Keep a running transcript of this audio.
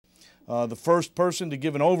The first person to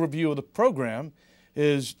give an overview of the program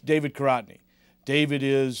is David Karatny. David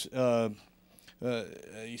is a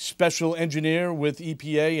special engineer with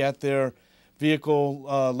EPA at their vehicle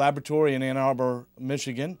laboratory in Ann Arbor,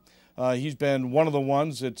 Michigan. He's been one of the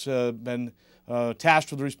ones that's been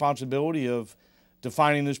tasked with the responsibility of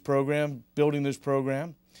defining this program, building this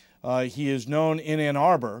program. He is known in Ann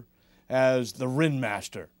Arbor as the RIN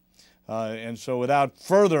Master. And so without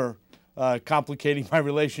further complicating my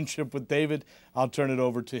relationship with David, I'll turn it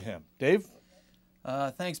over to him. Dave?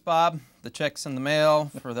 Thanks, Bob. The check's in the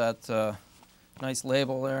mail for that nice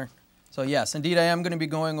label there. So yes, indeed I am going to be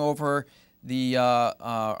going over the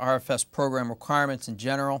RFS program requirements in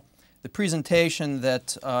general. The presentation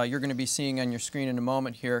that you're going to be seeing on your screen in a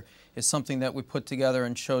moment here is something that we put together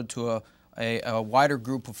and showed to a wider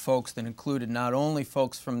group of folks that included not only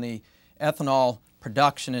folks from the ethanol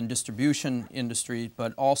production and distribution industry,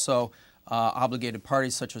 but also obligated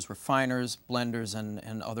parties such as refiners, blenders,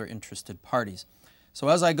 and other interested parties. So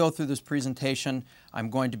as I go through this presentation, I'm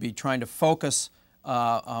going to be trying to focus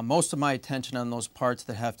most of my attention on those parts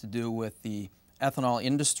that have to do with the ethanol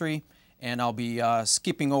industry, and I'll be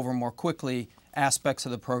skipping over more quickly aspects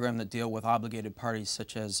of the program that deal with obligated parties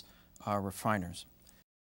such as refiners.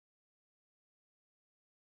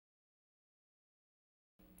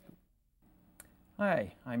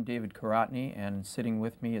 Hi, I'm David Karatny, and sitting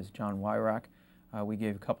with me is John Wyrock. We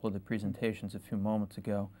gave a couple of the presentations a few moments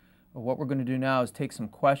ago. What we're going to do now is take some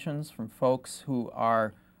questions from folks who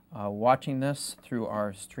are watching this through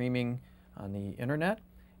our streaming on the internet.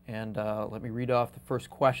 And let me read off the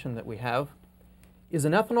first question that we have. Is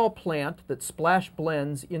an ethanol plant that splash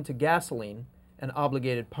blends into gasoline an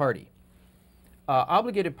obligated party?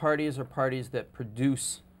 Obligated parties are parties that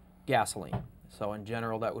produce gasoline. So in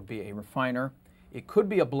general, that would be a refiner. It could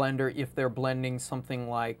be a blender if they're blending something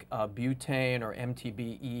like butane or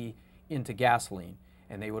MTBE into gasoline,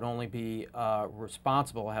 and they would only be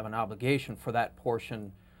responsible, have an obligation for that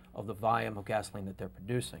portion of the volume of gasoline that they're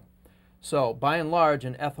producing. So by and large,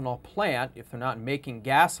 an ethanol plant, if they're not making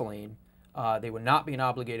gasoline, they would not be an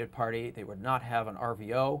obligated party. They would not have an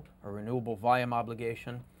RVO, a renewable volume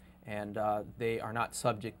obligation, and they are not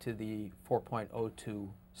subject to the 4.02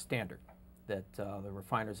 standard that the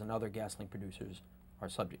refiners and other gasoline producers are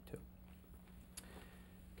subject to.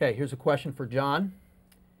 Okay, here's a question for John.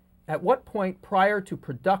 At what point prior to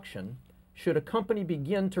production should a company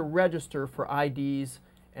begin to register for IDs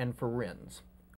and for RINs?